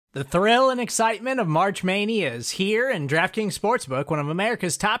The thrill and excitement of March Mania is here, and DraftKings Sportsbook, one of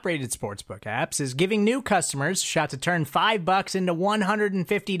America's top-rated sportsbook apps, is giving new customers a shot to turn $5 into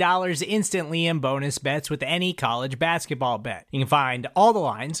 $150 instantly in bonus bets with any college basketball bet. You can find all the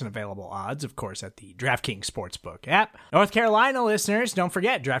lines and available odds, of course, at the DraftKings Sportsbook app. North Carolina listeners, don't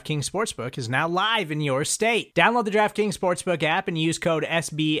forget, DraftKings Sportsbook is now live in your state. Download the DraftKings Sportsbook app and use code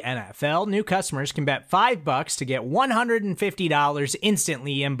SBNFL. New customers can bet $5 to get $150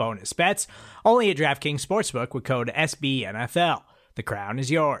 instantly in bonus bets, only at DraftKings Sportsbook with code SBNFL. The crown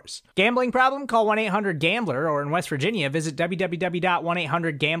is yours. Gambling problem? Call 1-800-GAMBLER, or in West Virginia, visit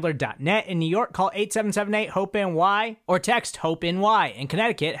www.1800gambler.net. In New York, call 877-8-HOPE-NY or text HOPE-NY. In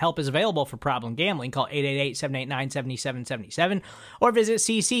Connecticut, help is available for problem gambling. Call 888-789-7777 or visit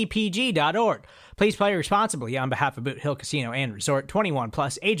ccpg.org. Please play responsibly on behalf of Boot Hill Casino and Resort. 21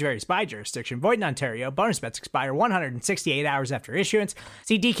 plus, age varies by jurisdiction. Void in Ontario. Bonus bets expire 168 hours after issuance.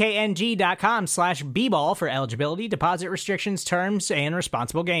 See dkng.com/bball for eligibility, deposit restrictions, terms, and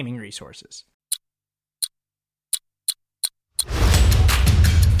responsible gaming resources.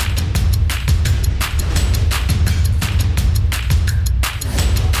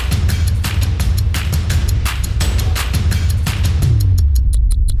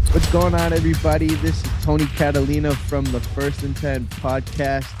 What's going on, everybody? This is Tony Catalina from the First and 10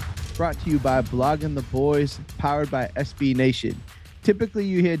 podcast, brought to you by Blogging the Boys, powered by SB Nation. Typically,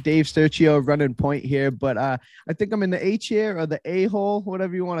 you hear Dave Sturcio running point here, but I think I'm in the H here, or the A-hole,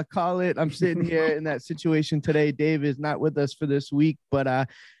 whatever you want to call it. I'm sitting here in that situation today. Dave is not with us for this week, but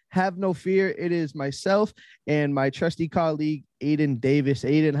have no fear. It is myself and my trusty colleague, Aidan Davis.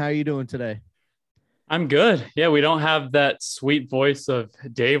 Aidan, how are you doing today? I'm good. Yeah, we don't have that sweet voice of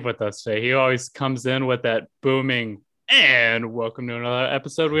Dave with us today. He always comes in with that booming, and welcome to another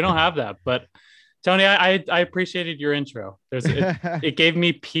episode. We don't have that, but Tony, I appreciated your intro. It gave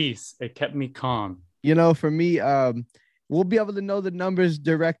me peace. It kept me calm. You know, for me, we'll be able to know the numbers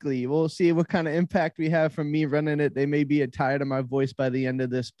directly. We'll see what kind of impact we have from me running it. They may be tired of my voice by the end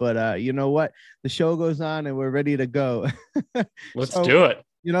of this, but you know what? The show goes on and we're ready to go. Let's do it.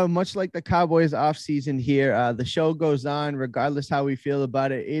 You know, much like the Cowboys offseason here, the show goes on regardless how we feel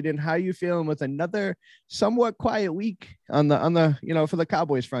about it. Aidan, how you feeling with another somewhat quiet week on the for the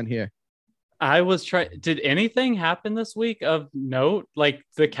Cowboys front here? I was did anything happen this week of note? Like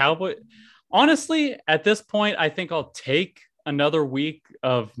the Cowboys, honestly, at this point, I think I'll take another week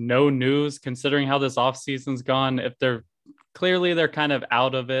of no news considering how this offseason's gone. If they're kind of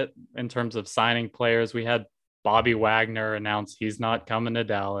out of it in terms of signing players. We had Bobby Wagner announced he's not coming to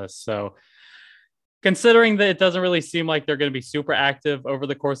Dallas. So considering that it doesn't really seem like they're going to be super active over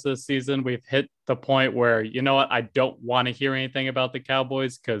the course of the season, we've hit the point where, you know what, I don't want to hear anything about the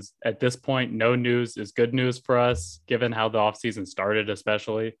Cowboys because at this point, no news is good news for us, given how the offseason started,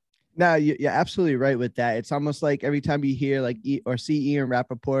 especially. No, you're absolutely right with that. It's almost like every time you hear or see Ian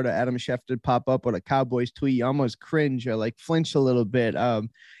Rappaport or Adam Schefter pop up with a Cowboys tweet, you almost cringe or flinch a little bit. For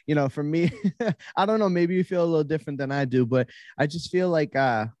me, I don't know, maybe you feel a little different than I do, but I just feel like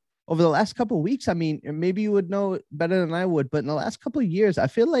over the last couple of weeks, I mean, maybe you would know better than I would, but in the last couple of years, I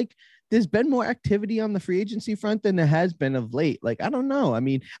feel like there's been more activity on the free agency front than there has been of late. I don't know. I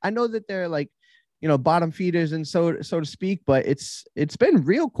mean, I know that they're bottom feeders and so to speak, but it's been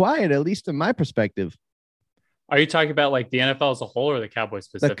real quiet, at least in my perspective. Are you talking about the NFL as a whole or the Cowboys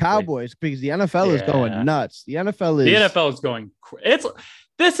specifically? The Cowboys, because the NFL is going nuts. The NFL is going.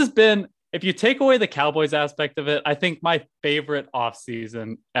 This has been, if you take away the Cowboys aspect of it, I think my favorite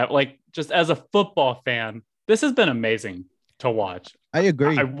offseason, just as a football fan, this has been amazing to watch. I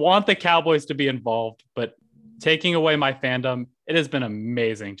agree. I want the Cowboys to be involved, but taking away my fandom, it has been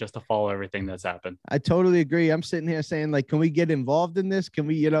amazing just to follow everything that's happened. I totally agree. I'm sitting here saying, can we get involved in this? Can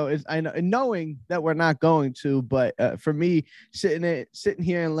we, I know, knowing that we're not going to, but for me, sitting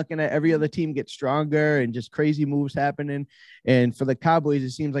here and looking at every other team get stronger and just crazy moves happening. And for the Cowboys,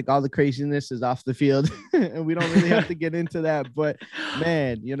 it seems like all the craziness is off the field and we don't really have to get into that. But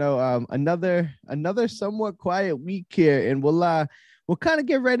man, another somewhat quiet week here, and we'll kind of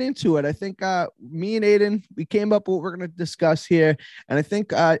get right into it. I think me and Aidan, we came up with what we're going to discuss here. And I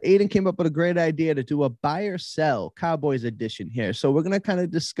think Aidan came up with a great idea to do a buy or sell Cowboys edition here. So we're going to kind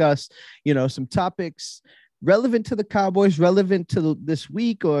of discuss, some topics relevant to the Cowboys, relevant to this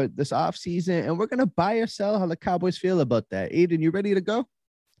week or this offseason. And we're going to buy or sell how the Cowboys feel about that. Aidan, you ready to go?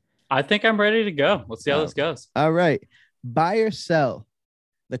 I think I'm ready to go. Let's see how this goes. All right. Buy or sell.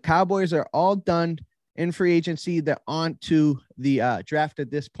 The Cowboys are all done in free agency. They're on to the draft at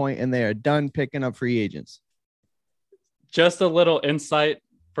this point, and they are done picking up free agents. Just a little insight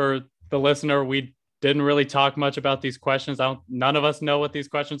for the listener. We didn't really talk much about these questions. None of us know what these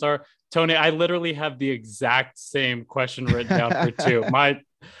questions are. Tony, I literally have the exact same question written down for two.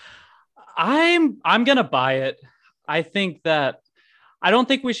 I'm gonna buy it. I think that I don't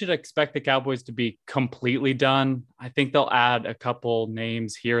think we should expect the Cowboys to be completely done. I think they'll add a couple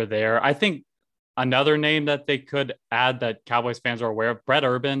names here or there. I think another name that they could add that Cowboys fans are aware of, Brett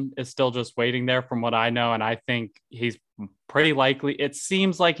Urban, is still just waiting there from what I know. And I think he's pretty likely. It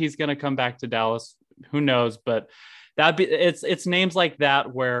seems like he's going to come back to Dallas. Who knows? But it's names like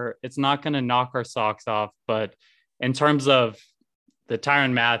that where it's not going to knock our socks off. But in terms of the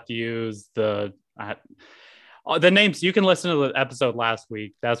Tyrann Matthews, the names, you can listen to the episode last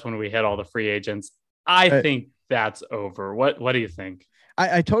week. That's when we hit all the free agents. I think that's over. What do you think?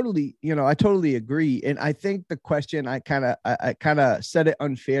 I totally agree. And I think the question, I kind of said it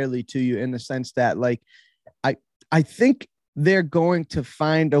unfairly to you in the sense that, like, I think they're going to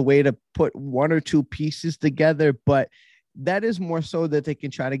find a way to put one or two pieces together, but that is more so that they can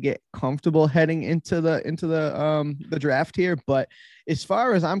try to get comfortable heading into the draft here. But as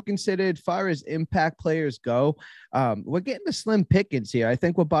far as I'm considered, far as impact players go, we're getting the slim pickings here. I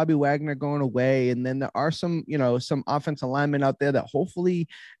think with Bobby Wagner going away, and then there are some offensive linemen out there that hopefully,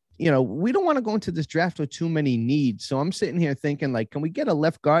 we don't want to go into this draft with too many needs. So I'm sitting here thinking, like, can we get a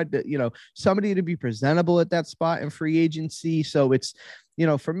left guard that, somebody to be presentable at that spot in free agency? So it's,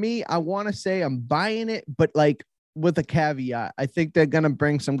 for me, I want to say I'm buying it, but like, with a caveat, I think they're going to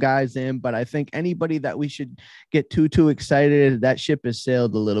bring some guys in, but I think anybody that we should get too excited, that ship has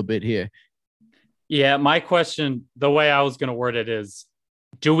sailed a little bit here. Yeah. My question, the way I was going to word it is,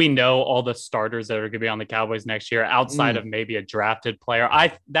 do we know all the starters that are going to be on the Cowboys next year outside of maybe a drafted player?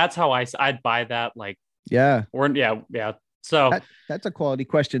 That's how I'd buy that. Like, yeah. So that's a quality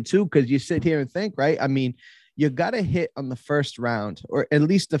question too. Cause you sit here and think, right? I mean, you got to hit on the first round, or at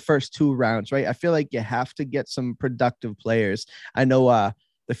least the first two rounds, right? I feel like you have to get some productive players. I know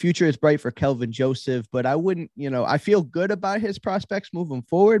the future is bright for Kelvin Joseph, but I wouldn't, I feel good about his prospects moving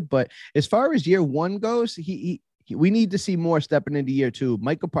forward. But as far as year one goes, we need to see more stepping into year two.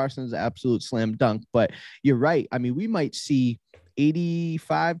 Michael Parsons is an absolute slam dunk, but you're right. I mean, we might see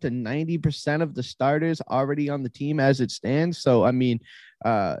 85 to 90% of the starters already on the team as it stands. So, I mean,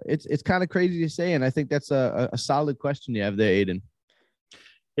 it's kind of crazy to say, and I think that's a solid question you have there, Aidan.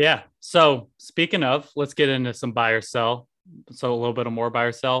 Yeah. So speaking of, let's get into some buy or sell. So a little bit of more buy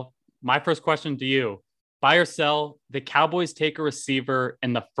or sell. My first question to you: buy or sell? The Cowboys take a receiver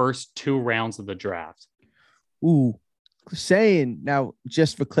in the first two rounds of the draft. Ooh, saying now,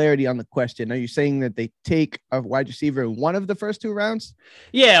 just for clarity on the question, are you saying that they take a wide receiver in one of the first two rounds?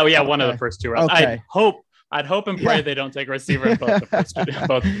 Yeah, okay. One of the first two rounds. Okay. I'd hope and pray they don't take a receiver in both the first two.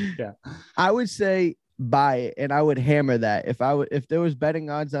 Both, yeah. I would say buy it, and I would hammer that. If there was betting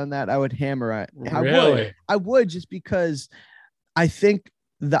odds on that, I would hammer it. Really? I would just because I think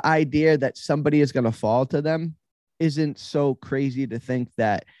the idea that somebody is going to fall to them isn't so crazy to think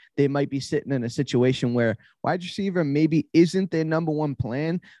that they might be sitting in a situation where wide receiver maybe isn't their number one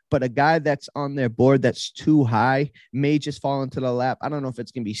plan, but a guy that's on their board that's too high may just fall into the lap. I don't know if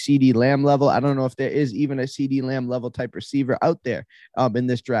it's going to be CD Lamb level. I don't know if there is even a CD Lamb level type receiver out there in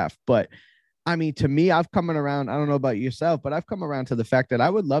this draft. But I mean, to me, I've come around. I don't know about yourself, but I've come around to the fact that I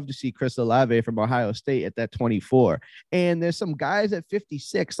would love to see Chris Olave from Ohio State at that 24. And there's some guys at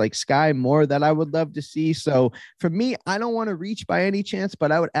 56, like Sky Moore, that I would love to see. So for me, I don't want to reach by any chance,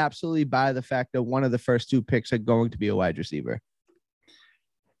 but I would absolutely buy the fact that one of the first two picks are going to be a wide receiver.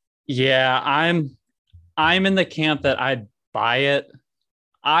 Yeah, I'm in the camp that I'd buy it.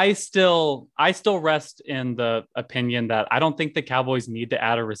 I still rest in the opinion that I don't think the Cowboys need to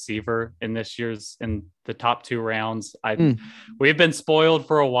add a receiver in the top two rounds. We've been spoiled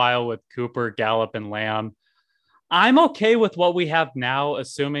for a while with Cooper, Gallup, and Lamb. I'm okay with what we have now,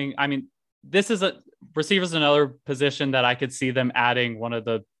 assuming, I mean, receiver is another position that I could see them adding one of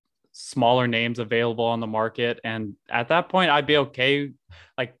the smaller names available on the market. And at that point, I'd be okay.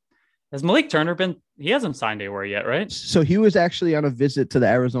 Like, has Malik Turner he hasn't signed anywhere yet, right? So he was actually on a visit to the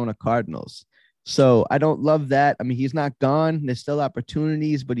Arizona Cardinals. So I don't love that. I mean, he's not gone. There's still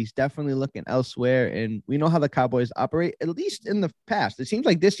opportunities, but he's definitely looking elsewhere. And we know how the Cowboys operate, at least in the past. It seems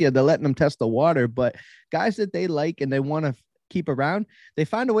like this year they're letting them test the water, but guys that they like and they want to keep around, they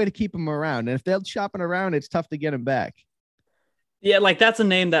find a way to keep them around. And if they're shopping around, it's tough to get them back. Yeah, like that's a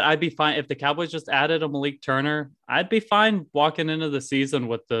name that I'd be fine. If the Cowboys just added a Malik Turner, I'd be fine walking into the season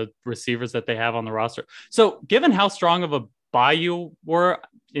with the receivers that they have on the roster. So given how strong of a buy you were,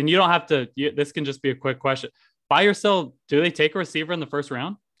 and you don't have to, this can just be a quick question. Buy or sell, do they take a receiver in the first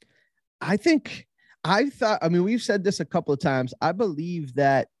round? I mean, we've said this a couple of times. I believe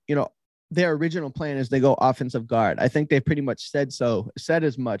that, their original plan is they go offensive guard. I think they pretty much said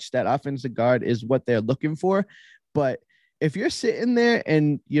as much, that offensive guard is what they're looking for. But if you're sitting there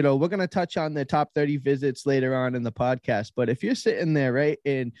and, you know, we're going to touch on the top 30 visits later on in the podcast, but if you're sitting there, right,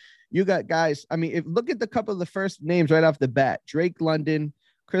 and you got guys, I mean, look at the couple of the first names right off the bat, Drake London,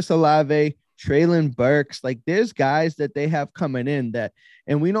 Chris Olave, Traylon Burks, like there's guys that they have coming in that,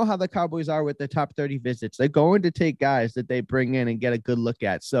 and we know how the Cowboys are with the top 30 visits. They're going to take guys that they bring in and get a good look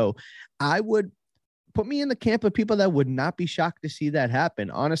at. So I would put me in the camp of people that would not be shocked to see that happen.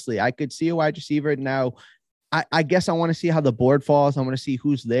 Honestly, I could see a wide receiver now. I guess I want to see how the board falls. I want to see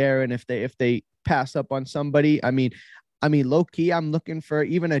who's there. And if they pass up on somebody, I mean, low key, I'm looking for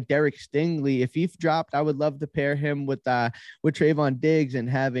even a Derek Stingley. If he's dropped, I would love to pair him with Trayvon Diggs and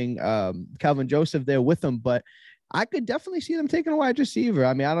having Calvin Joseph there with him. But I could definitely see them taking a wide receiver.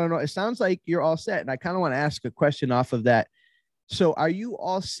 I mean, I don't know. It sounds like you're all set. And I kind of want to ask a question off of that. So are you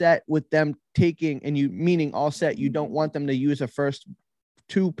all set with them taking, and you meaning all set, you don't want them to use a first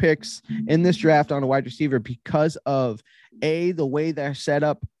 2 picks in this draft on a wide receiver because of A, the way they're set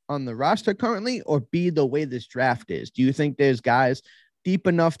up on the roster currently, or B, the way this draft is? Do you think there's guys deep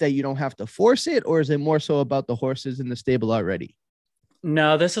enough that you don't have to force it, or is it more so about the horses in the stable already?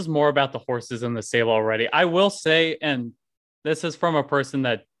 No, this is more about the horses in the stable already. I will say, and this is from a person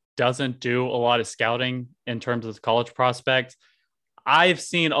that doesn't do a lot of scouting in terms of college prospects, I've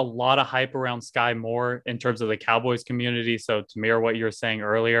seen a lot of hype around Sky Moore in terms of the Cowboys community. So to mirror what you were saying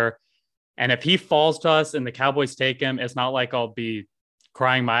earlier, and if he falls to us and the Cowboys take him, it's not like I'll be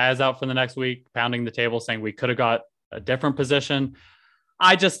crying my eyes out for the next week, pounding the table saying we could have got a different position.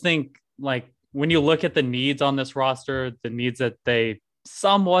 I just think, like, when you look at the needs on this roster, the needs that they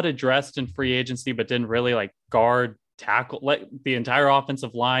somewhat addressed in free agency, but didn't really like guard, tackle, like the entire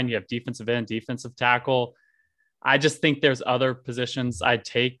offensive line, you have defensive end, defensive tackle. I just think there's other positions I'd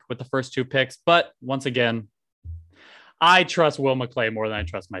take with the first 2 picks. But once again, I trust Will McClay more than I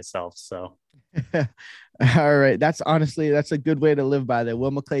trust myself. So, all right. That's a good way to live by that. Will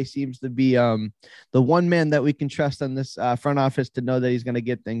McClay seems to be the one man that we can trust on this front office to know that he's going to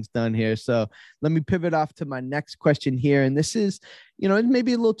get things done here. So let me pivot off to my next question here. And this is, you know, it may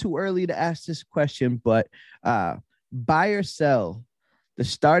be a little too early to ask this question, but buy or sell, the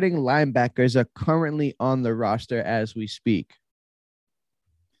starting linebackers are currently on the roster as we speak.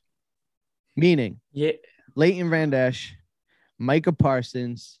 Meaning, yeah, Leighton Van Esch, Micah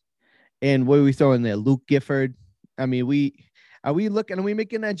Parsons, and what are we throwing there? Luke Gifford. I mean, are we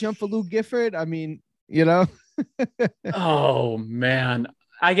making that jump for Luke Gifford? I mean, you know. Oh man.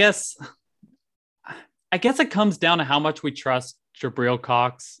 I guess it comes down to how much we trust Jabril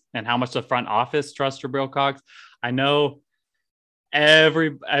Cox and how much the front office trusts Jabril Cox. I know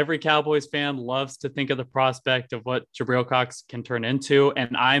every Cowboys fan loves to think of the prospect of what Jabril Cox can turn into.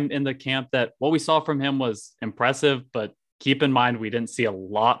 And I'm in the camp that what we saw from him was impressive, but keep in mind, we didn't see a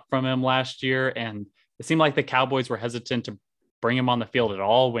lot from him last year. And it seemed like the Cowboys were hesitant to bring him on the field at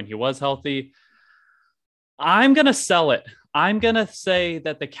all when he was healthy. I'm going to sell it. I'm going to say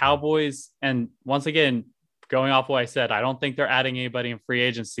that the Cowboys, and once again, going off what I said, I don't think they're adding anybody in free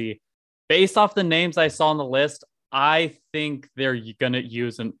agency. Based off the names I saw on the list, I think they're going to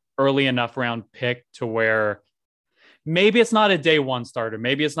use an early enough round pick to where maybe it's not a day 1 starter.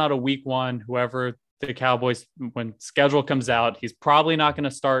 Maybe it's not a week 1, whoever the Cowboys, when schedule comes out, he's probably not going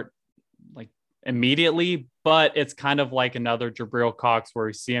to start like immediately, but it's kind of like another Jabril Cox where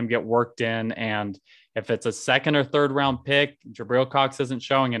you see him get worked in. And if it's a 2nd or 3rd round pick, Jabril Cox isn't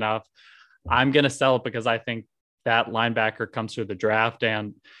showing enough. I'm going to sell it because I think that linebacker comes through the draft.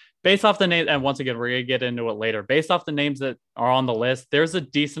 And based off the name, and once again, we're going to get into it later. Based off the names that are on the list, there's a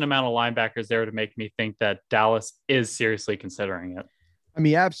decent amount of linebackers there to make me think that Dallas is seriously considering it. I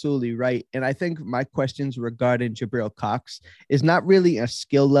mean, absolutely right. And I think my questions regarding Jabril Cox is not really a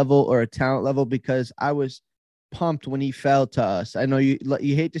skill level or a talent level, because I was pumped when he fell to us. I know you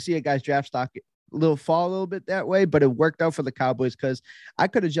hate to see a guy's draft stock fall a little bit that way, but it worked out for the Cowboys because I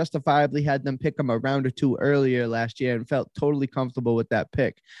could have justifiably had them pick him a round or 2 earlier last year and felt totally comfortable with that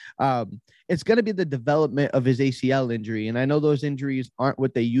pick. It's going to be the development of his ACL injury. And I know those injuries aren't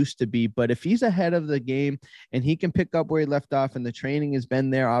what they used to be, but if he's ahead of the game and he can pick up where he left off and the training has been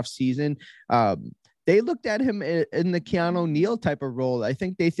there off season, they looked at him in the Keanu Neal type of role. I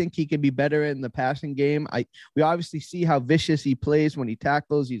think they think he can be better in the passing game. We obviously see how vicious he plays when he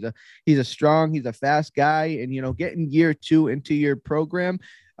tackles. He's a strong, he's a fast guy. And, you know, getting year 2 into your program,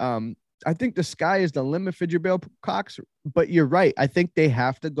 I think the sky is the limit for Jabril Cox. But you're right. I think they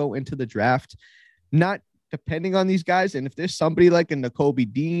have to go into the draft, not depending on these guys. And if there's somebody like a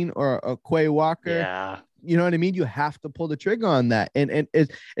Nakobe Dean or a Quay Walker, You know what I mean? You have to pull the trigger on that. And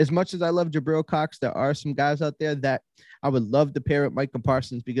as much as I love Jabril Cox, there are some guys out there that I would love to pair with Micah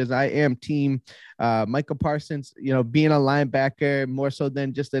Parsons, because I am team Micah Parsons, being a linebacker more so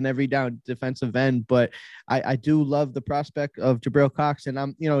than just an every down defensive end. But I do love the prospect of Jabril Cox. And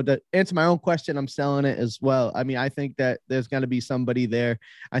I'm, to answer my own question, I'm selling it as well. I mean, I think that there's going to be somebody there.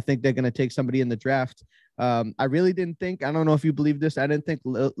 I think they're going to take somebody in the draft. I really didn't think, I don't know if you believe this, I didn't think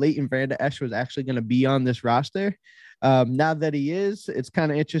Leighton Vander Esch was actually going to be on this roster. Now that he is, it's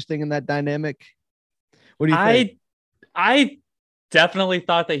kind of interesting in that dynamic. What do you think? I definitely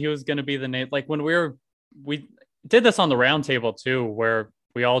thought that he was going to be the name. Like when we did this on the roundtable too, where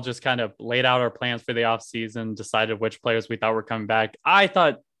we all just kind of laid out our plans for the offseason, decided which players we thought were coming back. I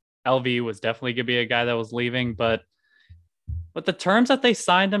thought LV was definitely going to be a guy that was leaving, but the terms that they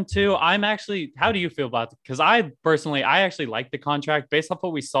signed him to, how do you feel about it? Because I actually like the contract based off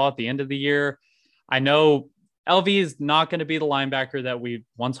what we saw at the end of the year. I know LV is not going to be the linebacker that we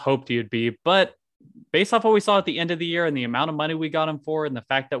once hoped he would be, but based off what we saw at the end of the year and the amount of money we got him for and the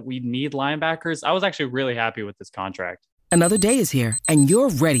fact that we need linebackers, I was actually really happy with this contract. Another day is here and you're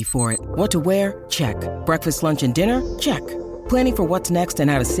ready for it. What to wear? Check. Breakfast, lunch, and dinner? Check. Planning for what's next and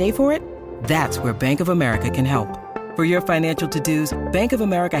how to save for it? That's where Bank of America can help. For your financial to-dos, Bank of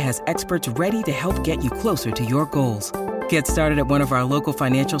America has experts ready to help get you closer to your goals. Get started at one of our local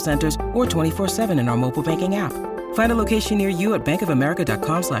financial centers or 24/7 in our mobile banking app. Find a location near you at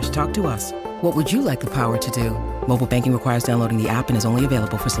bankofamerica.com/talktous. What would you like the power to do? Mobile banking requires downloading the app and is only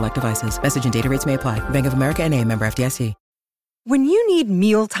available for select devices. Message and data rates may apply. Bank of America N.A., member FDIC. When you need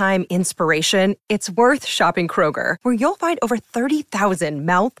mealtime inspiration, it's worth shopping Kroger, where you'll find over 30,000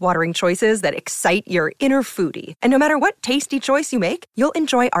 mouth-watering choices that excite your inner foodie. And no matter what tasty choice you make, you'll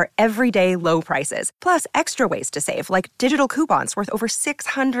enjoy our everyday low prices, plus extra ways to save, like digital coupons worth over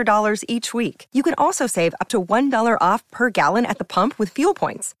 $600 each week. You can also save up to $1 off per gallon at the pump with fuel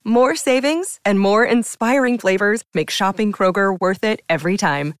points. More savings and more inspiring flavors make shopping Kroger worth it every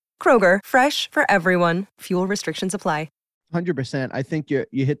time. Kroger, fresh for everyone. Fuel restrictions apply. 100%. I think you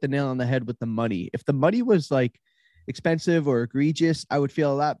hit the nail on the head with the money. If the money was like expensive or egregious, I would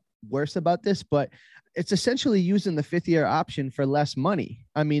feel a lot worse about this, but it's essentially using the 5th-year option for less money.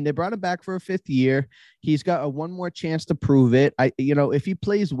 I mean, they brought him back for a 5th year. He's got one more chance to prove it. If he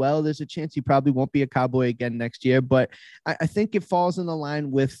plays well, there's a chance he probably won't be a Cowboy again next year, but I think it falls in the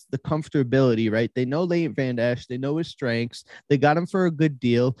line with the comfortability, right? They know Leighton Vander Esch, they know his strengths. They got him for a good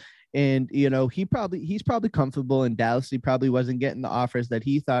deal. And, he's probably comfortable in Dallas. He probably wasn't getting the offers that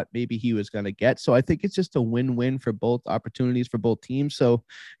he thought maybe he was going to get. So I think it's just a win-win for both opportunities for both teams. So,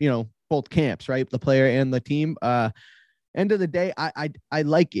 both camps, right? The player and the team. End of the day, I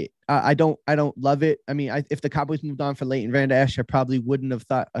like it. I don't love it. I mean, if the Cowboys moved on for Leighton Vander Esch, I probably wouldn't have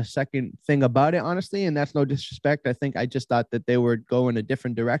thought a second thing about it, honestly. And that's no disrespect. I just thought that they were going a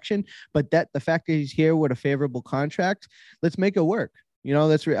different direction. But the fact that he's here with a favorable contract, let's make it work.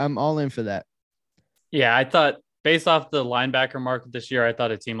 I'm all in for that. Yeah, I thought based off the linebacker market this year, I thought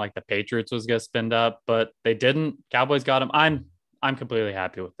a team like the Patriots was going to spend up, but they didn't. Cowboys got him. I'm completely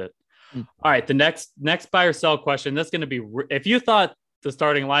happy with it. All right, the next buy or sell question. That's going to be if you thought the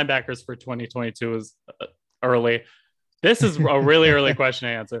starting linebackers for 2022 was early, this is a really early question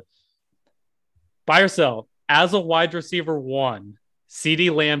to answer. Buy or sell as a wide receiver 1.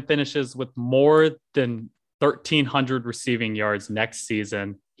 CeeDee Lamb finishes with more than 1,300 receiving yards next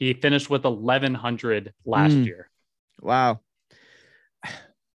season. He finished with 1,100 last year. Wow.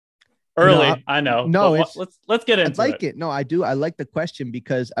 Early, I know. No, let's get into it. I like it. No, I do. I like the question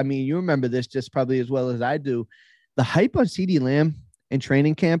because, I mean, you remember this just probably as well as I do. The hype on CeeDee Lamb in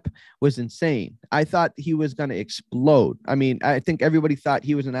training camp was insane. I thought he was going to explode. I mean, I think everybody thought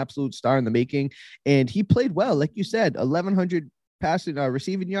he was an absolute star in the making, and he played well. Like you said, 1,100 passing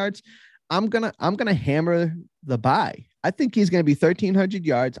receiving yards. I'm gonna hammer the buy. I think he's gonna be 1,300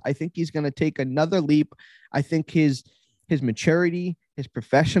 yards. I think he's gonna take another leap. I think his maturity, his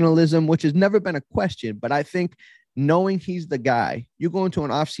professionalism, which has never been a question, but I think knowing he's the guy, you go into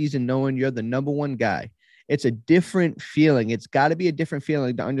an offseason knowing you're the number one guy. It's a different feeling. It's got to be a different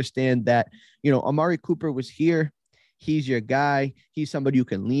feeling to understand that, Amari Cooper was here. He's your guy. He's somebody you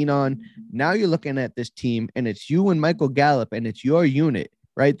can lean on. Now you're looking at this team, and it's you and Michael Gallup, and it's your unit.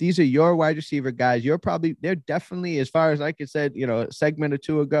 Right. These are your wide receiver guys. They're definitely, as far as like I said, a segment or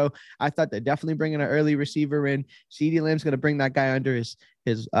two ago, I thought they're definitely bringing an early receiver in. CeeDee Lamb's going to bring that guy under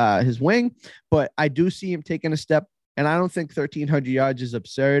his wing, but I do see him taking a step And I don't think 1,300 yards is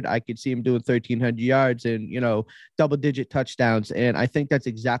absurd. I could see him doing 1,300 yards and, double-digit touchdowns. And I think that's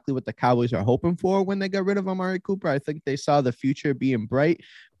exactly what the Cowboys are hoping for when they got rid of Amari Cooper. I think they saw the future being bright.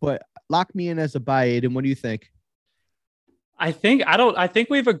 But lock me in as a buy, Aidan. What do you think? I think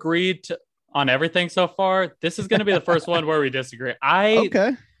we've agreed on everything so far. This is going to be the first one where we disagree.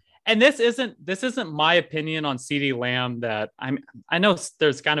 Okay. And this isn't my opinion on CeeDee Lamb. That I know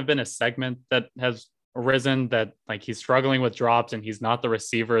there's kind of been a segment that has arisen that like he's struggling with drops and he's not the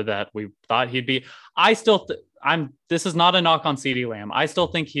receiver that we thought he'd be. This is not a knock on CeeDee Lamb. I still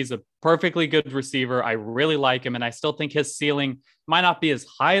think he's a perfectly good receiver. I really like him, and I still think his ceiling might not be as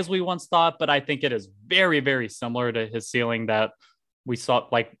high as we once thought, but I think it is very, very similar to his ceiling that we saw,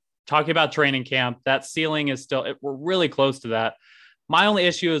 like talking about training camp. That ceiling is we're really close to that. My only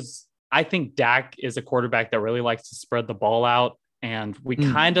issue is I think Dak is a quarterback that really likes to spread the ball out. And we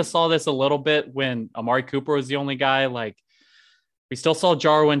kind of saw this a little bit when Amari Cooper was the only guy. Like we still saw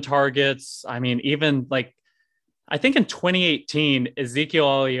Jarwin targets. I mean, even like, I think in 2018, Ezekiel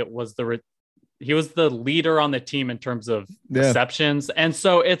Elliott was he was the leader on the team in terms of receptions. And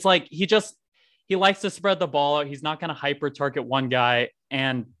so it's like, he likes to spread the ball out. He's not going to hyper target one guy.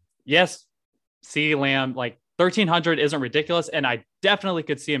 And yes, CeeDee Lamb, like 1,300 isn't ridiculous. And I definitely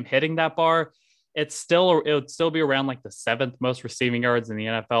could see him hitting that bar. It would still be around like the 7th most receiving yards in the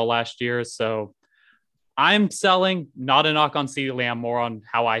NFL last year. So I'm selling, not a knock on CeeDee Lamb, more on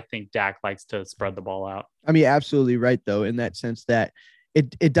how I think Dak likes to spread the ball out. I mean, absolutely right, though, in that sense that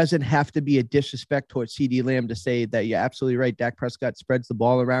it doesn't have to be a disrespect towards CeeDee Lamb to say that you're absolutely right. Dak Prescott spreads the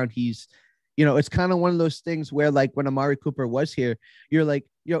ball around. He's, it's kind of one of those things where like when Amari Cooper was here, you're like,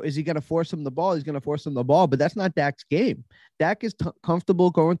 is he going to force him the ball? He's going to force him the ball, but that's not Dak's game. Dak is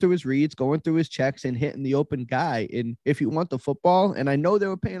comfortable going through his reads, going through his checks and hitting the open guy. And if you want the football, and I know they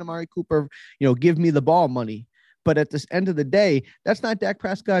were paying Amari Cooper, give me the ball money. But at the end of the day, that's not Dak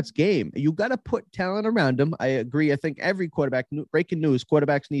Prescott's game. You got to put talent around him. I agree. I think every quarterback, breaking news,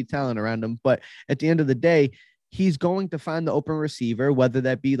 quarterbacks need talent around him. But at the end of the day, he's going to find the open receiver, whether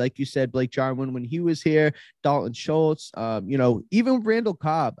that be, like you said, Blake Jarwin when he was here, Dalton Schultz, even Randall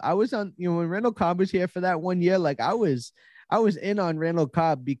Cobb. I was on, when Randall Cobb was here for that 1 year, like I was in on Randall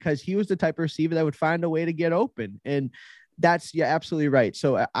Cobb because he was the type of receiver that would find a way to get open. And you're absolutely right.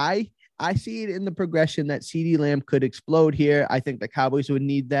 So I see it in the progression that CeeDee Lamb could explode here. I think the Cowboys would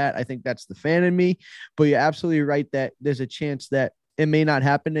need that. I think that's the fan in me, but you're absolutely right that there's a chance that it may not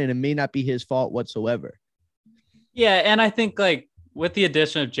happen and it may not be his fault whatsoever. Yeah. And I think like with the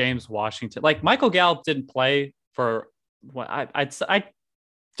addition of James Washington, like Michael Gallup didn't play for what I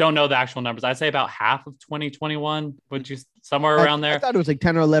don't know the actual numbers. I'd say about half of 2021, would you somewhere around there? I thought it was like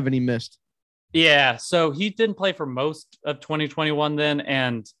 10 or 11 he missed. Yeah. So he didn't play for most of 2021 then.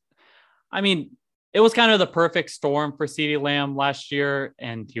 And I mean, it was kind of the perfect storm for CeeDee Lamb last year,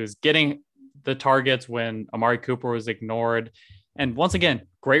 and he was getting the targets when Amari Cooper was ignored. And once again,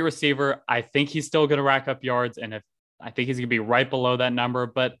 great receiver. I think he's still going to rack up yards, and I think he's going to be right below that number.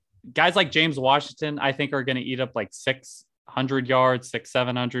 But guys like James Washington, I think, are going to eat up like 600 yards,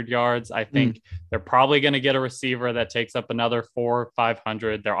 700 yards. I think they're probably going to get a receiver that takes up another 400 or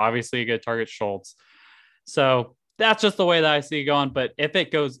 500. They're obviously going to target Schultz. So that's just the way that I see it going. But if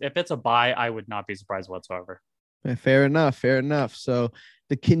it's a buy, I would not be surprised whatsoever. Fair enough. So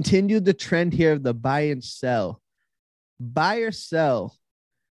to continue the trend here of the buy and sell. Buy or sell.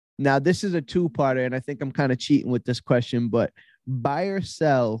 Now, this is a two-parter, and I think I'm kind of cheating with this question, but buy or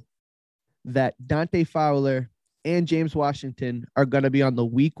sell that Dante Fowler and James Washington are going to be on the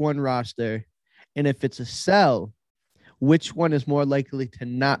week 1 roster. And if it's a sell, which one is more likely to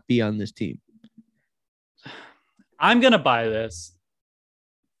not be on this team? I'm going to buy this,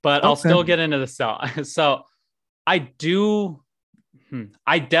 but okay. I'll still get into the sell. So I definitely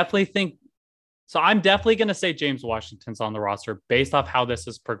think, so I'm definitely going to say James Washington's on the roster based off how this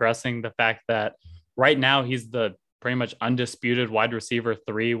is progressing. The fact that right now he's the pretty much undisputed wide receiver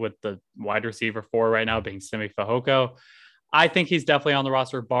 3 with the wide receiver 4 right now being Simi Fehoko. I think he's definitely on the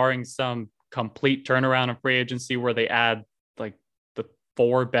roster, barring some complete turnaround of free agency where they add like the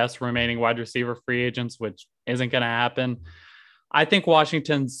 4 best remaining wide receiver free agents, which isn't going to happen. I think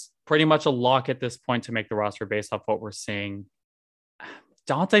Washington's pretty much a lock at this point to make the roster based off what we're seeing.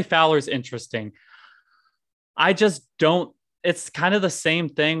 Dante Fowler's interesting. I just don't, it's kind of the same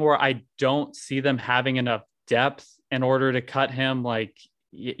thing where I don't see them having enough depth in order to cut him. Like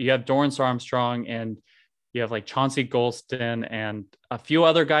you have Dorrance Armstrong and you have like Chauncey Golston and a few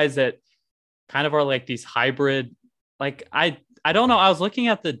other guys that kind of are like these hybrid. Like I I don't know. I was looking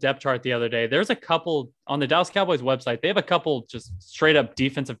at the depth chart the other day. There's a couple on the Dallas Cowboys website. They have a couple just straight up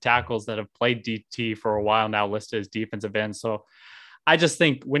defensive tackles that have played DT for a while now, listed as defensive ends. So I just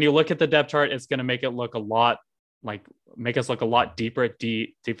think when you look at the depth chart, it's going to make us look a lot deeper at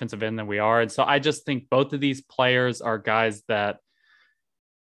defensive end than we are. And so I just think both of these players are guys that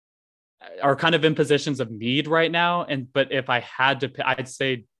are kind of in positions of need right now. But if I had to pick, I'd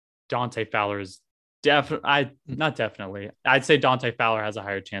say Dante Fowler is I'd say Dante Fowler has a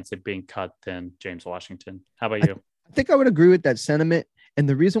higher chance of being cut than James Washington. How about you? I think I would agree with that sentiment. And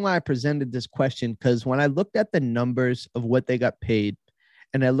the reason why I presented this question, because when I looked at the numbers of what they got paid,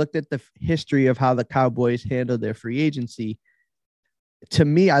 and I looked at the history of how the Cowboys handled their free agency, to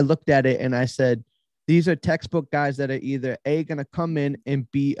me, I looked at it and I said, these are textbook guys that are either going to come in and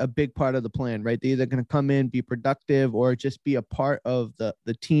be a big part of the plan, right? They're either going to come in, be productive, or just be a part of the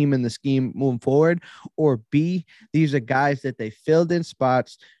team and the scheme moving forward. Or B, these are guys that they filled in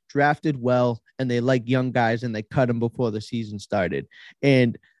spots, drafted well, and they like young guys and they cut them before the season started.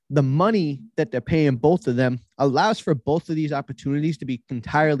 And the money that they're paying both of them allows for both of these opportunities to be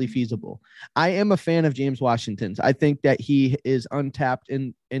entirely feasible. I am a fan of James Washington's. I think that he is untapped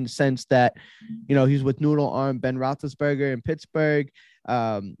in sense that, he's with Noodle Arm Ben Roethlisberger in Pittsburgh.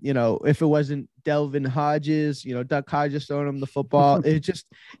 If it wasn't Delvin Hodges, Duck Hodges throwing him the football, it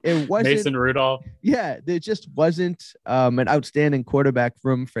wasn't Mason Rudolph. Yeah, there just wasn't an outstanding quarterback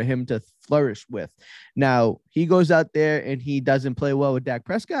room for him to flourish with. Now he goes out there and he doesn't play well with Dak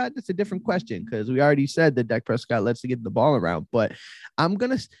Prescott. That's a different question, because we already said that Dak Prescott lets to get the ball around. But I'm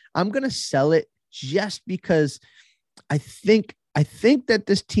gonna sell it just because I think that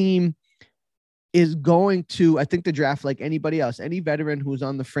this team is going to, I think the draft, like anybody else, any veteran who's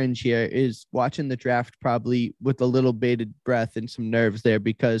on the fringe here is watching the draft probably with a little bated breath and some nerves there,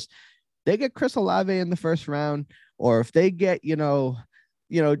 because they get Chris Olave in the first round, or if they get,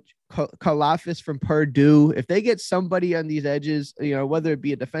 Kalafis from Purdue, if they get somebody on these edges, whether it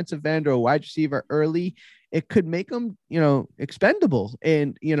be a defensive end or a wide receiver early, it could make them, expendable.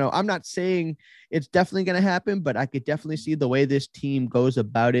 And, I'm not saying it's definitely going to happen, but I could definitely see the way this team goes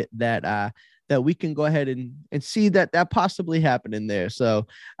about it that we can go ahead and see that possibly happening there. So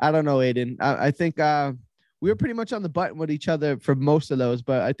I don't know, Aidan. I think we were pretty much on the button with each other for most of those,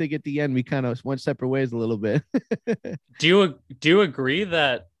 but I think at the end we kind of went separate ways a little bit. Do you agree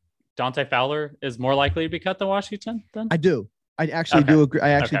that Dante Fowler is more likely to be cut than Washington then? I do. I actually do agree. I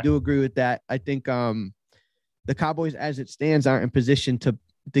actually do agree with that. I think the Cowboys, as it stands, aren't in position to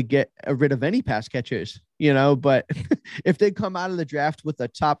get rid of any pass catchers, but if they come out of the draft with a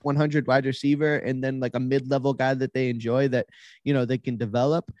top 100 wide receiver and then like a mid-level guy that they enjoy that, they can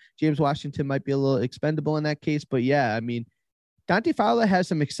develop, James Washington might be a little expendable in that case. But yeah, I mean, Dante Fowler has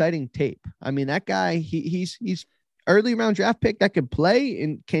some exciting tape. I mean, that guy, he's early round draft pick that could play,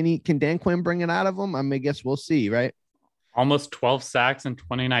 and can Dan Quinn bring it out of him? I mean, I guess we'll see, right? Almost 12 sacks in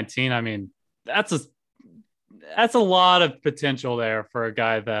 2019. I mean, that's a lot of potential there for a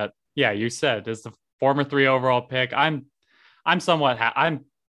guy that, yeah, you said is the former 3 overall pick. I'm somewhat, I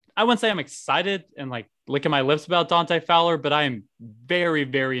wouldn't say I'm excited and like licking my lips about Dante Fowler, but I am very,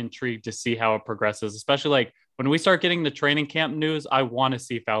 very intrigued to see how it progresses, especially like when we start getting the training camp news. I want to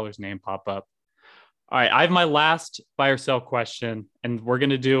see Fowler's name pop up. All right, I have my last buy or sell question, and we're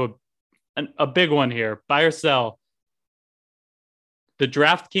going to do a big one here. Buy or sell. The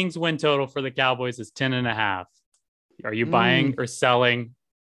DraftKings win total for the Cowboys is 10.5. Are you buying or selling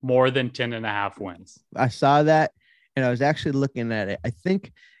more than 10.5 wins? I saw that, and I was actually looking at it. I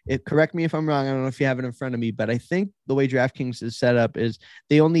think correct me if I'm wrong. I don't know if you have it in front of me, but I think the way DraftKings is set up is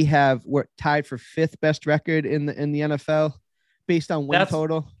we're tied for 5th best record in the NFL based on win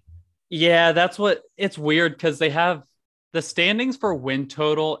total. Yeah, it's weird because they have the standings for win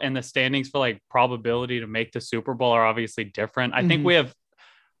total and the standings for like probability to make the Super Bowl are obviously different. I think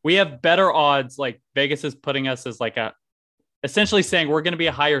we have better odds. Like Vegas is putting us as like essentially saying we're going to be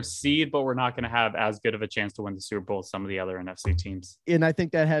a higher seed, but we're not going to have as good of a chance to win the Super Bowl as some of the other NFC teams. And I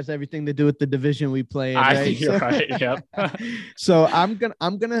think that has everything to do with the division we play in. I think you're right. Yep. So I'm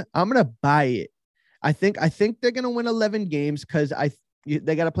gonna buy it. I think they're gonna win 11 games because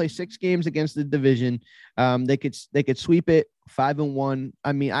they got to play 6 games against the division. They could sweep it 5-1.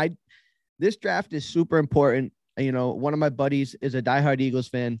 I mean, this draft is super important. One of my buddies is a diehard Eagles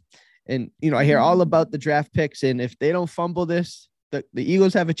fan, and I hear all about the draft picks. And if they don't fumble this, the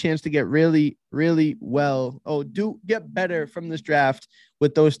Eagles have a chance to get really, really well. Get better from this draft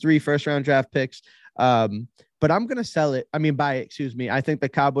with those 3 first-round draft picks. But I'm going to sell it. I mean, buy it, excuse me. I think the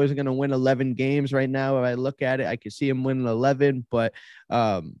Cowboys are going to win 11 games right now. If I look at it, I can see them winning 11, but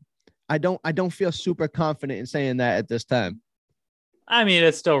I don't feel super confident in saying that at this time. I mean,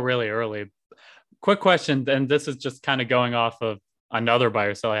 it's still really early. Quick question, and this is just kind of going off of another buy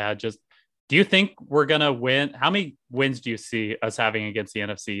or sell I had. Just, do you think we're going to win? How many wins do you see us having against the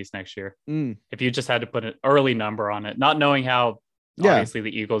NFC East next year? If you just had to put an early number on it, not knowing how obviously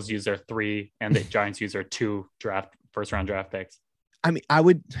the Eagles use their 3 and the Giants use their 2 first round draft picks. I mean, I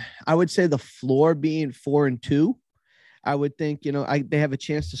would say the floor being 4-2. I would think, they have a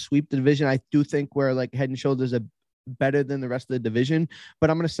chance to sweep the division. I do think we're like head and shoulders better than the rest of the division, but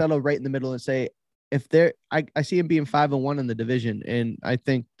I'm going to settle right in the middle and say, I see them being 5-1 in the division, and I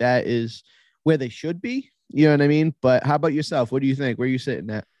think that is where they should be. You know what I mean? But how about yourself? What do you think? Where are you sitting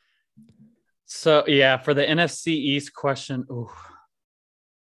at? So yeah, for the NFC East question,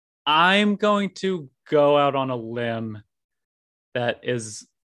 I'm going to go out on a limb that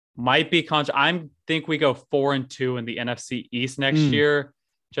might be I think we go 4-2 in the NFC East next year,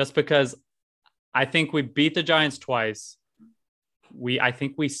 just because I think we beat the Giants twice. I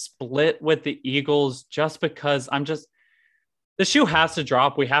think we split with the Eagles just because the shoe has to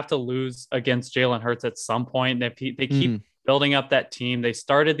drop. We have to lose against Jalen Hurts at some point. And if they keep building up that team, they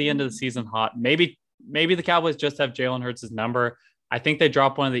started the end of the season hot. Maybe the Cowboys just have Jalen Hurts' number. I think they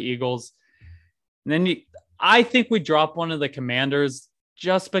drop one of the Eagles. And then I think we drop one of the Commanders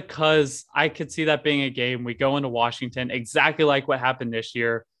just because I could see that being a game. We go into Washington exactly like what happened this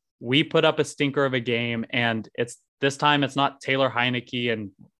year. We put up a stinker of a game, and this time it's not Taylor Heineke and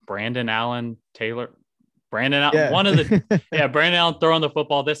Brandon Allen. Brandon Allen throwing the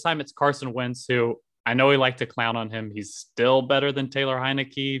football. This time it's Carson Wentz, who I know we like to clown on him. He's still better than Taylor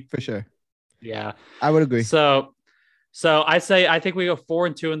Heineke. For sure. Yeah. I would agree. So I think we go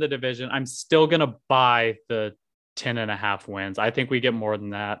 4-2 in the division. I'm still going to buy the 10.5 wins. I think we get more than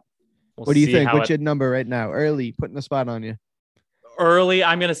that. What do you think? What's your number right now? Early, putting the spot on you. Early,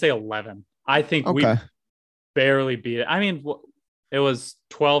 I'm going to say 11. I think we barely beat it. I mean, it was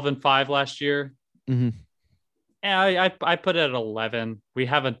 12-5 last year. Mm-hmm. Yeah, I put it at 11. We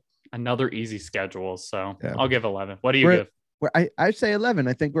have another easy schedule, so I'll give 11. What do you give? I say 11.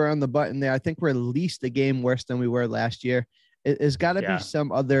 I think we're on the button there. I think we're at least a game worse than we were last year. It's got to be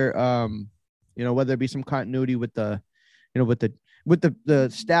some other, whether it be some continuity with the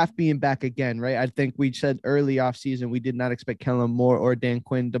staff being back again, right? I think we said early off season we did not expect Kellen Moore or Dan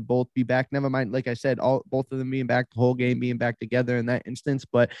Quinn to both be back. Never mind, like I said, both of them being back, the whole game being back together in that instance.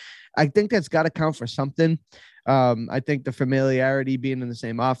 But I think that's got to count for something. I think the familiarity being in the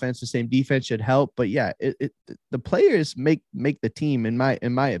same offense, the same defense should help. But yeah, the players make the team in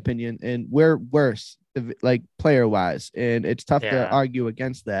my opinion, and we're worse like player wise, and it's tough to argue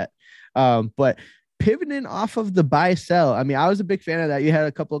against that. But pivoting off of the buy sell, I mean, I was a big fan of that. You had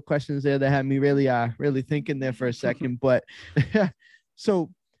a couple of questions there that had me really thinking there for a second. But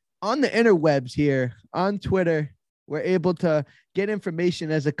so on the interwebs here on Twitter, we're able to get information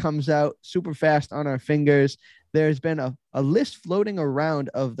as it comes out super fast on our fingers. There's been a list floating around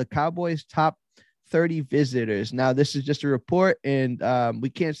of the Cowboys' top 30 visitors. Now, this is just a report, and we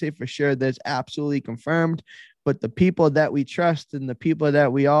can't say for sure that's absolutely confirmed, but the people that we trust and the people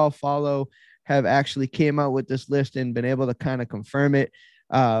that we all follow have actually came out with this list and been able to kind of confirm it.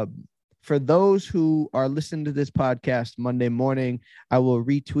 For those who are listening to this podcast Monday morning, I will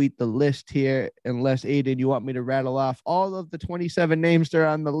retweet the list here. Unless, Aidan, you want me to rattle off all of the 27 names that are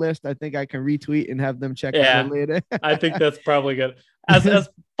on the list, I think I can retweet and have them check out later. I think that's probably good. As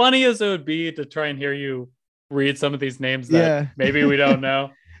funny as it would be to try and hear you read some of these names that maybe we don't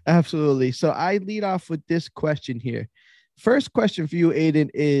know. Absolutely. So I lead off with this question here. First question for you, Aidan,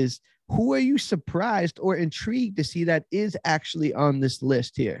 is who are you surprised or intrigued to see that is actually on this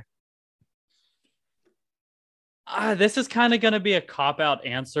list here? This is kind of going to be a cop-out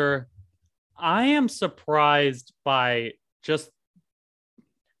answer. I am surprised by just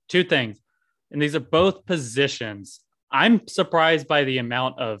two things, and these are both positions. I'm surprised by the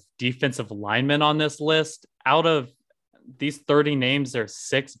amount of defensive linemen on this list. Out of these 30 names, there's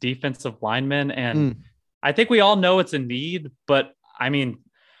 6 defensive linemen, and I think we all know it's a need, but I mean,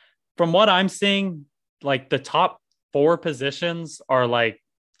 from what I'm seeing, like the top 4 positions are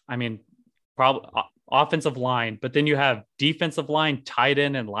probably offensive line, but then you have defensive line, tight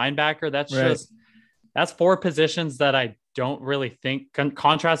end, and linebacker. That's 4 positions that I don't really think.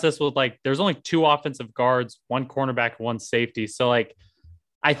 Contrast this with there's only 2 offensive guards, 1 cornerback, 1 safety. So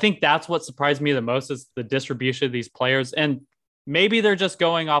I think that's what surprised me the most is the distribution of these players. And maybe they're just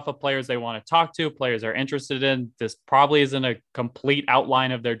going off of players they want to talk to, players they're interested in. This probably isn't a complete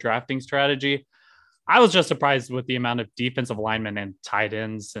outline of their drafting strategy. I was just surprised with the amount of defensive linemen and tight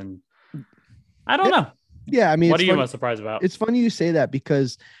ends, and I don't know. Yeah, I mean, what are you most surprised about? It's funny you say that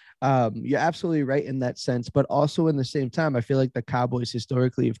because You're absolutely right in that sense, but also in the same time, I feel like the Cowboys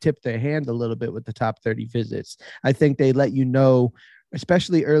historically have tipped their hand a little bit with the top 30 visits. I think they let you know,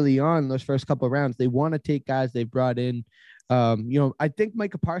 especially early on, those first couple of rounds, they want to take guys they've brought in. I think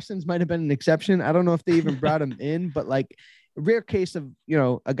Micah Parsons might have been an exception. I don't know if they even brought him in, but like a rare case of,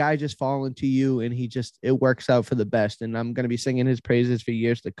 a guy just falling to you and it works out for the best. And I'm going to be singing his praises for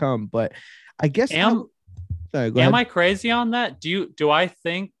years to come. But I guess am I crazy on that? Do I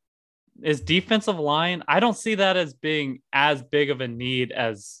think is defensive line? I don't see that as being as big of a need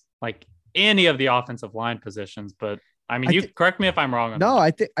as like any of the offensive line positions, but I mean, correct me if I'm wrong.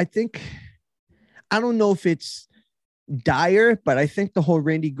 I think, I don't know if it's dire, but I think the whole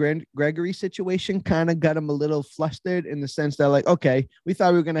Randy Gregory situation kind of got him a little flustered in the sense that like, okay, we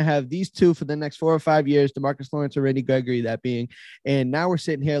thought we were going to have these two for the next 4 or 5 years, DeMarcus Lawrence or Randy Gregory, that being, and now we're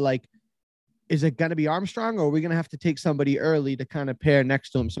sitting here like, is it going to be Armstrong or are we going to have to take somebody early to kind of pair next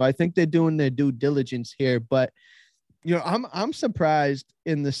to him? So I think they're doing their due diligence here, but I'm surprised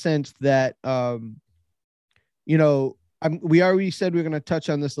in the sense that, we already said we are going to touch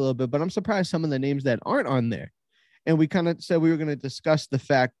on this a little bit, but I'm surprised some of the names that aren't on there. And we kind of said we were going to discuss the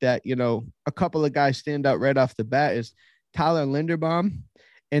fact that, a couple of guys stand out right off the bat is Tyler Linderbaum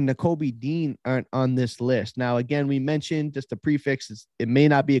and Nakobe Dean aren't on this list. Now, again, we mentioned just the prefixes. It may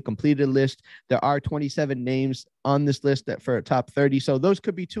not be a completed list. There are 27 names on this list that for a top 30. So those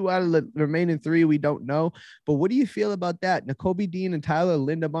could be 2 out of the remaining 3. We don't know. But what do you feel about that? Nakobe Dean and Tyler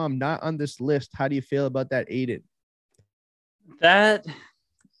Linderbaum not on this list. How do you feel about that, Aidan? That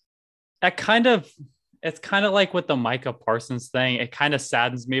kind of, it's kind of like with the Micah Parsons thing. It kind of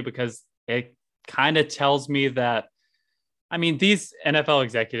saddens me because it kind of tells me that, I mean, these NFL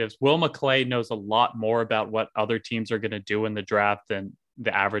executives, Will McClay knows a lot more about what other teams are going to do in the draft than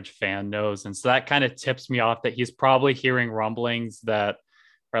the average fan knows. And so that kind of tips me off that he's probably hearing rumblings that,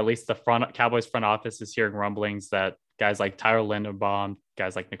 or at least the Cowboys front office is hearing rumblings that guys like Tyler Linderbaum,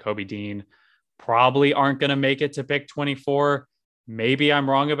 guys like Nakobe Dean probably aren't going to make it to pick 24. Maybe I'm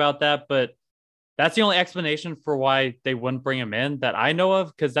wrong about that, but that's the only explanation for why they wouldn't bring him in that I know of,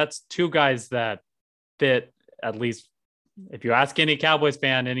 because that's 2 guys that fit, at least if you ask any Cowboys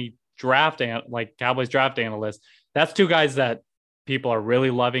fan, any like Cowboys draft analyst, that's 2 guys that people are really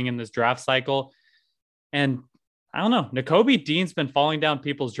loving in this draft cycle. And I don't know, Nakobe Dean's been falling down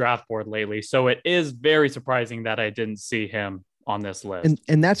people's draft board lately. So it is very surprising that I didn't see him on this list.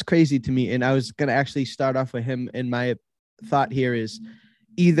 And that's crazy to me. And I was going to actually start off with him. And my thought here is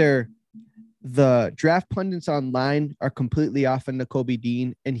either the draft pundits online are completely off on Nakobe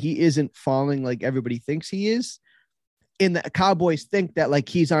Dean and he isn't falling like everybody thinks he is. And the Cowboys think that like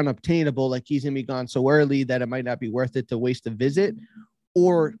he's unobtainable, like he's going to be gone so early that it might not be worth it to waste a visit.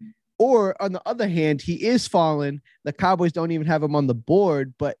 Or on the other hand, he is falling. The Cowboys don't even have him on the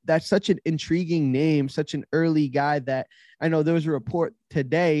board, but that's such an intriguing name, such an early guy that I know there was a report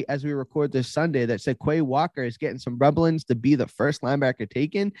today as we record this Sunday that said Quay Walker is getting some rumblings to be the first linebacker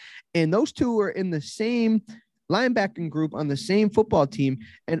taken. And those two are in the same linebacking group on the same football team.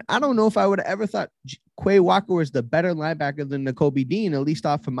 And I don't know if I would have ever thought Quay Walker was the better linebacker than Nakobe Dean, at least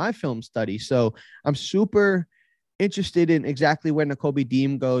off of my film study. So I'm super interested in exactly where Nakobe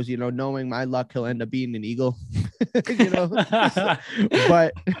Dean goes, knowing my luck, he'll end up being an Eagle,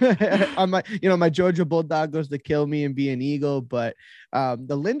 but my Georgia Bulldog goes to kill me and be an Eagle. But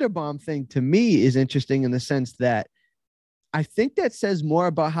the Linderbaum thing to me is interesting in the sense that I think that says more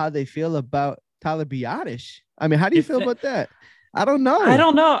about how they feel about Tyler Biadasz. I mean, how do you feel about that? I don't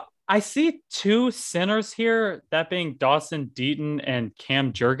know. I see 2 centers here, that being Dawson Deaton and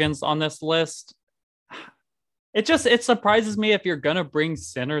Cam Jurgens on this list. It surprises me if you're going to bring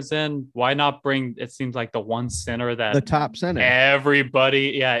centers in, why not bring, it seems like the one center that the top center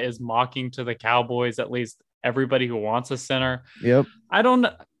everybody is mocking to the Cowboys, at least everybody who wants a center. Yep. I don't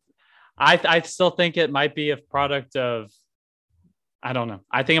know. I still think it might be a product of, I don't know.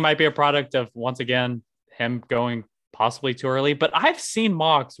 I think it might be a product of, once again, him going possibly too early, but I've seen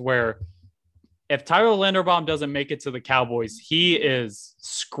mocks where if Tyler Linderbaum doesn't make it to the Cowboys, he is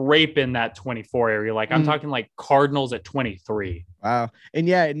scraping that 24 area. Like I'm talking like Cardinals at 23. Wow. And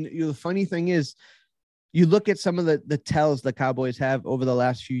the funny thing is you look at some of the tells the Cowboys have over the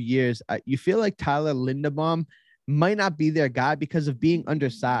last few years. You feel like Tyler Linderbaum might not be their guy because of being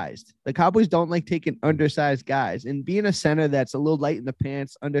undersized. The Cowboys don't like taking undersized guys, and being a center that's a little light in the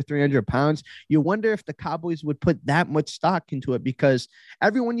pants, under 300 pounds, you wonder if the Cowboys would put that much stock into it, because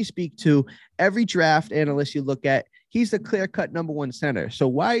everyone you speak to, every draft analyst you look at, he's the clear-cut number 1 center. So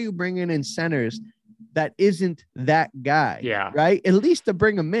why are you bringing in centers that isn't that guy? Yeah. Right. At least to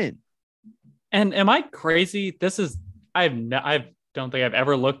bring them in. And am I crazy? I've don't think I've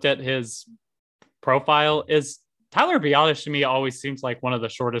ever looked at his profile, is Tyler Biadasz to me always seems like one of the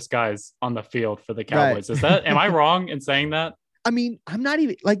shortest guys on the field for the Cowboys. Right. Is that, am I wrong in saying that? I mean, I'm not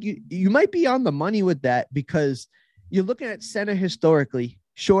even like you might be on the money with that because you're looking at center historically,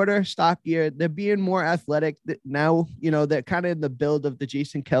 shorter, stockier. They're being more athletic now. They're kind of in the build of the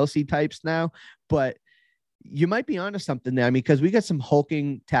Jason Kelce types now, but you might be onto something there. I mean, because we got some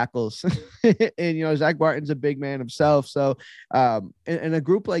hulking tackles and, Zach Martin's a big man himself. So in a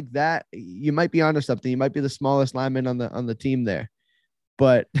group like that, you might be onto something. You might be the smallest lineman on the team there.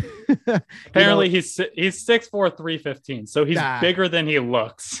 But apparently he's 6'4", 315. So he's bigger than he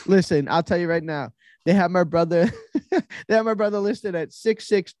looks. Listen, I'll tell you right now, they have my brother listed at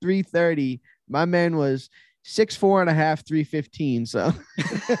 6'6", 330. My man was 6'4.5", 315. So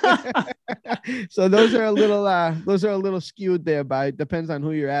so those are a little skewed there depends on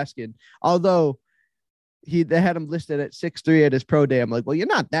who you're asking. Although they had him listed at 6'3" at his pro day. I'm like, well, you're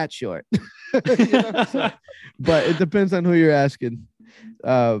not that short. But it depends on who you're asking.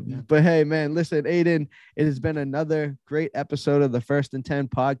 But hey, man, listen, Aidan, it has been another great episode of the First and 10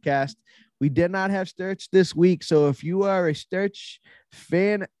 podcast. We did not have Sturch this week, so if you are a Sturch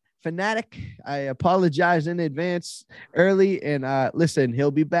fanatic, I apologize in advance early. And listen, he'll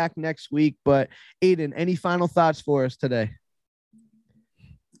be back next week. But Aidan, any final thoughts for us today?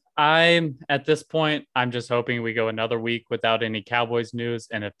 At this point, I'm just hoping we go another week without any Cowboys news.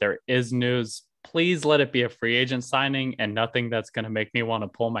 And if there is news, please let it be a free agent signing and nothing that's going to make me want to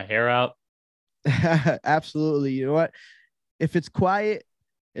pull my hair out. Absolutely. You know what? If it's quiet,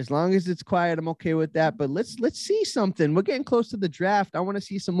 as long as it's quiet, I'm okay with that. But let's see something. We're getting close to the draft. I want to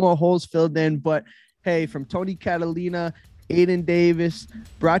see some more holes filled in. But hey, from Tony Catalina, Aidan Davis,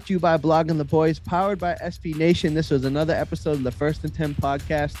 brought to you by Blogging the Boys, powered by SB Nation. This was another episode of the First and 10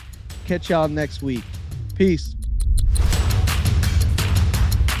 podcast. Catch y'all next week. Peace.